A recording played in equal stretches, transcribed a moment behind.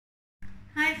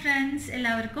friends,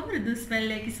 എല്ലാവർക്കും ഋതുസ്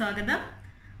വെല്ലിലേക്ക് സ്വാഗതം.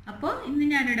 അപ്പോൾ ഇന്ന്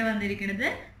ഞാൻ ഇവിടെ വന്നിരിക്കുന്നത്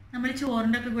നമ്മൾ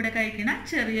ചോറിന്റെ ഒക്കെ കൂടെ കഴിക്കുന്ന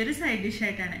ചെറിയൊരു സൈഡ് ഡിഷ്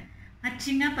ആയിട്ടാണ്.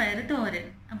 അച്ചിങ്ങ പയർ തോരൻ.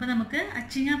 അപ്പോൾ നമുക്ക്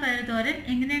അച്ചിങ്ങ പയർ തോരൻ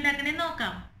എങ്ങനെ ഉണ്ടാക്കണമെന്ന്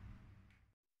നോക്കാം.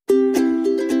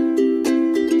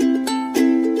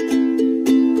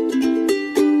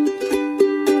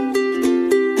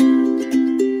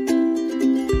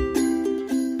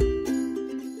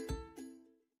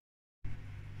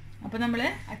 അപ്പോൾ നമ്മൾ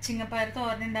അച്ചിങ്ങപ്പയർ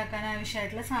തോരൻ ഉണ്ടാക്കാൻ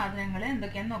ആവശ്യമായിട്ടുള്ള സാധനങ്ങൾ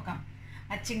എന്തൊക്കെയാണെന്ന് നോക്കാം.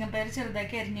 അച്ചിങ്ങപ്പയർ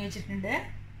ചെറുതാക്കി അരിഞ്ഞു വെച്ചിട്ടുണ്ട്.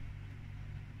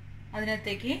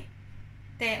 അതിനകത്തേക്ക്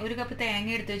ഒരു കപ്പ്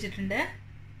തേങ്ങ എടുത്ത് വെച്ചിട്ടുണ്ട്.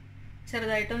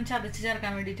 ചെറുതായിട്ടൊന്ന് ചതച്ച്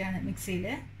ചേർക്കാൻ വേണ്ടിയിട്ടാണ് മിക്സിയിൽ.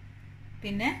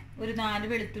 പിന്നെ ഒരു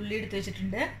 4 വെളുത്തുള്ളി എടുത്ത്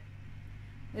വെച്ചിട്ടുണ്ട്.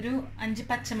 ഒരു 5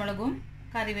 പച്ചമുളകും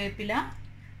കറിവേപ്പില.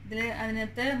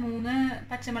 അതിനകത്ത് 3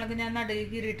 പച്ചമുളക് ഞാൻ നടുക്ക്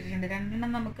കീറിയിട്ടിട്ടുണ്ട്. 2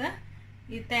 എണ്ണം നമുക്ക്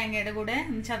ഈ തേങ്ങയുടെ കൂടെ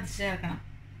ഒന്ന് ചതച്ച് ചേർക്കണം.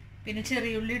 പിന്നെ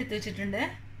ചെറിയുള്ളി എടുത്ത് വെച്ചിട്ടുണ്ട്.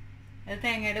 അത്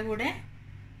തേങ്ങയുടെ കൂടെ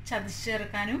ചതച്ച്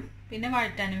ചേർക്കാനും പിന്നെ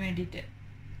വഴറ്റാനും വേണ്ടിയിട്ട്.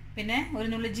 പിന്നെ ഒരു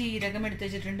നുള്ളി ജീരകം എടുത്ത്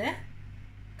വെച്ചിട്ടുണ്ട്.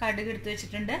 കടുക് എടുത്ത്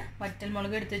വെച്ചിട്ടുണ്ട്.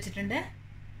 വറ്റൽമുളക് എടുത്ത് വെച്ചിട്ടുണ്ട്.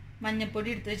 മഞ്ഞൾപ്പൊടി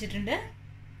എടുത്ത് വെച്ചിട്ടുണ്ട്.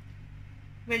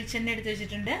 വെളിച്ചെണ്ണ എടുത്ത്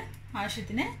വെച്ചിട്ടുണ്ട്.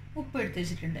 ആവശ്യത്തിന് ഉപ്പ് എടുത്ത്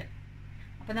വെച്ചിട്ടുണ്ട്.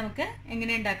 അപ്പോൾ നമുക്ക്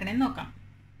എങ്ങനെ ഉണ്ടാക്കണമെന്ന് നോക്കാം.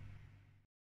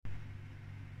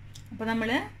 അപ്പോൾ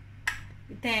നമ്മൾ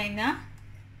തേങ്ങ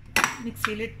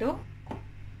മിക്സിയിലിട്ടു.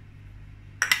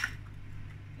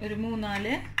 ഒരു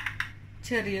 3-4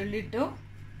 ചെറിയുള്ളി ഇട്ടു.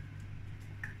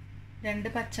 2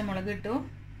 പച്ചമുളക് ഇട്ടു.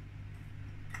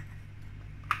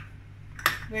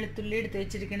 വെളുത്തുള്ളി എടുത്ത്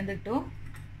വെച്ചിരിക്കുന്നത് ഇട്ടു.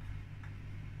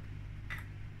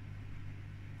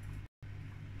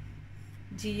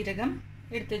 ജീരകം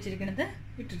എടുത്ത് വെച്ചിരിക്കുന്നത്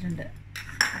ഇട്ടിട്ടുണ്ട്.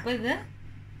 അപ്പോൾ ഇത്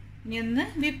ഇനി ഒന്ന്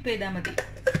വിപ്പ് ചെയ്താൽ മതി.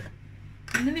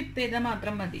 ഒന്ന് വിപ്പ് ചെയ്താൽ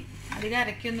മാത്രം മതി. അധികം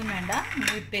അരക്കൊന്നും വേണ്ട.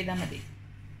 വിപ്പ് ചെയ്താൽ മതി.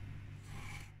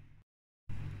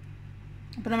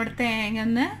 അപ്പോൾ നമ്മുടെ തേങ്ങ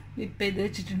ഒന്ന് വിപ്പ് ചെയ്ത്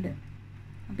വെച്ചിട്ടുണ്ട്.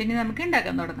 പിന്നെ നമുക്ക്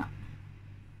ഉണ്ടാക്കാൻ തുടങ്ങാം.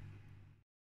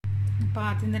 അപ്പോൾ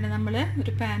ആദ്യം തന്നെ നമ്മൾ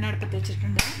ഒരു പാൻ അടുപ്പത്ത്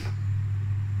വെച്ചിട്ടുണ്ട്.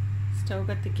 സ്റ്റൗ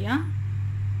കത്തിക്കുക.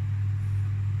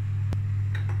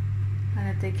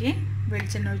 അതിനകത്തേക്ക്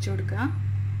വെളിച്ചെണ്ണ ഒഴിച്ച് കൊടുക്കുക.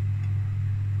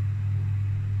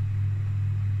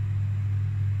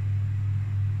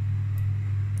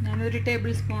 ഞാനൊരു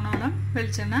ടേബിൾ സ്പൂണോളം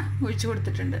വെളിച്ചെണ്ണ ഒഴിച്ച്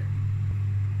കൊടുത്തിട്ടുണ്ട്.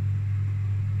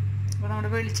 അപ്പോൾ നമ്മുടെ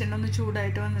വെളിച്ചെണ്ണ ഒന്ന്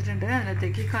ചൂടായിട്ട് വന്നിട്ടുണ്ട്.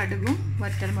 അതിനകത്തേക്ക് കടുകും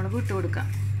വറ്റൽമുളകും ഇട്ട് കൊടുക്കാം.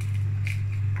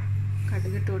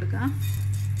 കടുക് ഇട്ട് കൊടുക്കാം.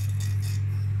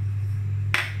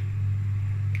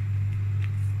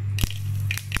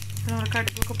 അപ്പോൾ നമ്മൾ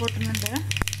കടുകൊക്കെ പൊട്ടുന്നുണ്ട്.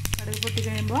 കടുക് പൊട്ടി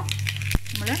കഴിയുമ്പോൾ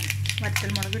നമ്മൾ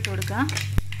വറ്റൽമുളക് ഇട്ട് കൊടുക്കാം.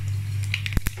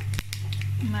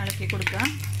 ഇളക്കി കൊടുക്കാം.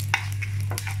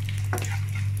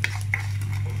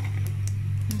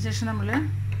 അതിനുശേഷം നമ്മൾ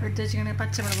എടുത്ത് വെച്ചിരിക്കുന്ന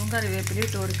പച്ചമുളകും കറിവേപ്പിലയും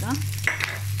ഇട്ട് കൊടുക്കാം.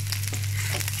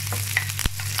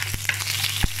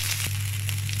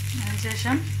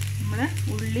 അതിനുശേഷം നമ്മൾ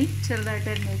ഉള്ളി ചെറുതായിട്ട്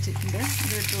അരിഞ്ഞ് വെച്ചിട്ടുണ്ട്.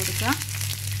 അത് ഇട്ട് കൊടുക്കുക.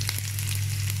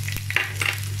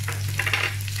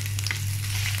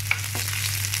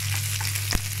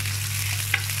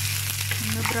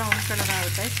 ഒന്ന് ബ്രൗൺ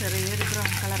കളറാവട്ടെ. ചെറിയൊരു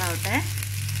ബ്രൗൺ കളറാവട്ടെ.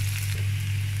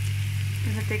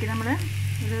 ഇതിനകത്തേക്ക് നമ്മൾ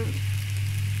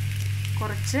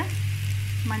കുറച്ച്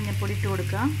മഞ്ഞൾപ്പൊടി ഇട്ട്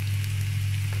കൊടുക്കാം.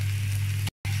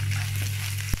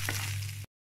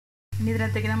 ഇനി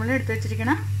ഇതിനകത്തേക്ക് നമ്മൾ എടുത്ത്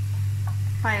വെച്ചിരിക്കണം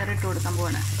പയർ ഇട്ട് കൊടുക്കാൻ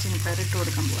പോവാണ്. അച്ചിങ്ങപ്പയർ ഇട്ട്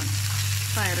കൊടുക്കാൻ പോവാണ്.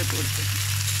 പയർ ഇട്ട് കൊടുത്ത്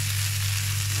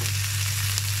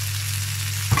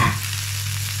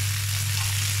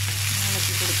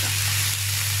ഇളക്കി കൊടുക്കാം.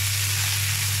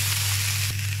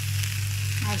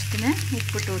 ആവശ്യത്തിന്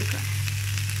ഉപ്പിട്ട് കൊടുക്കാം.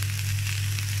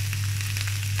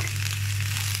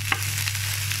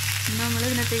 നമ്മൾ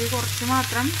ഇതിനകത്തേക്ക് കുറച്ച്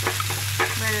മാത്രം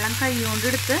വെള്ളം കൈ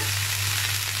കൊണ്ടെടുത്ത്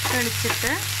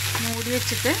തെളിച്ചിട്ട് മൂടി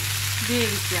വെച്ചിട്ട്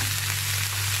വേവിക്കാം.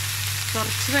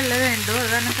 കുറച്ച് വെള്ളം വേണ്ടു. അത്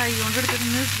കാരണം കൈ കൊണ്ട്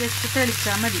എടുത്തിട്ട് ജസ്റ്റ്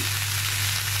തെളിച്ചാൽ മതി.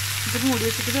 ഇത് മൂടി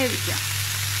വെച്ചിട്ട് വേവിക്കാം.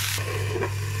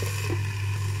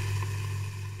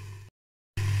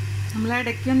 നമ്മൾ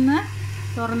ഇടയ്ക്കൊന്ന്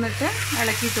തുറന്നിട്ട്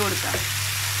ഇളക്കിയിട്ട് കൊടുക്കാം.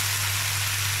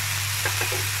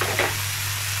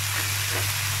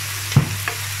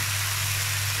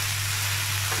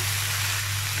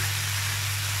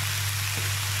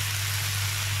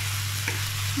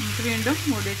 നമുക്ക് വീണ്ടും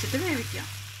മൂടി വെച്ചിട്ട് വേവിക്കാം.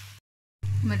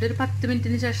 എന്നിട്ടൊരു 10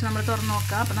 മിനിറ്റിന് ശേഷം നമ്മൾ തുറന്ന്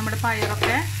നോക്കാം. അപ്പോൾ നമ്മുടെ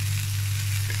പയറൊക്കെ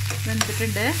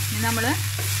വെന്തിട്ടുണ്ട്. ഇനി നമ്മൾ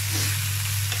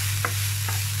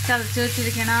ചതച്ച്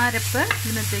വെച്ചിരിക്കുന്ന അരപ്പ്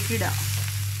ഇതിനകത്തേക്ക് ഇടാം.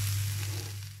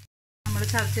 നമ്മൾ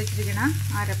ചതച്ച് വെച്ചിരിക്കുന്ന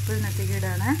അരപ്പ് ഇതിനകത്തേക്ക്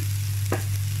ഇടാണ്.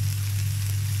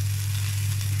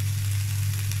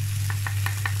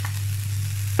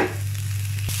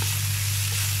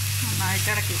 നന്നായിട്ട്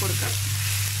ഇളക്കി കൊടുക്കാം.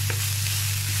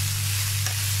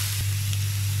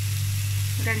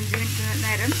 5 മിനിറ്റ്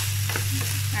നേരം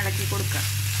ഇളക്കി കൊടുക്കുക.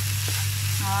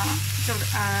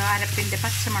 അരപ്പിൻ്റെ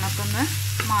പച്ചമണമൊക്കെ ഒന്ന്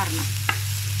മാറണം.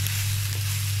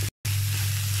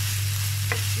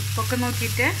 ഉപ്പൊക്കെ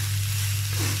നോക്കിയിട്ട്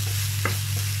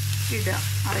ഇടുക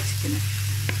അരച്ചിന്.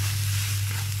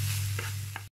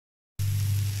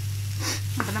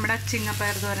 അപ്പോൾ നമ്മുടെ അച്ചിങ്ങ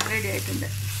പയർ തോരൻ റെഡി ആയിട്ടുണ്ട്.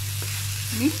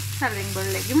 ഇനി സർവിങ്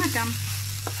ബൗളിലേക്ക് മാറ്റാം.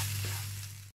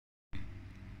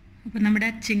 അപ്പോൾ നമ്മുടെ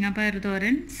അച്ചിങ്ങ പയർ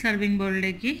തോരൻ സർവിങ്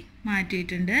ബൗളിലേക്ക്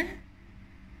മാറ്റിയിട്ടുണ്ട്.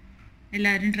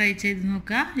 എല്ലാവരും ട്രൈ ചെയ്ത്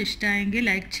നോക്കുക. ഇഷ്ടമായെങ്കിൽ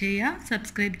ലൈക്ക് ചെയ്യുക,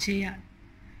 സബ്സ്ക്രൈബ് ചെയ്യുക.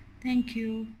 Thank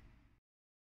you.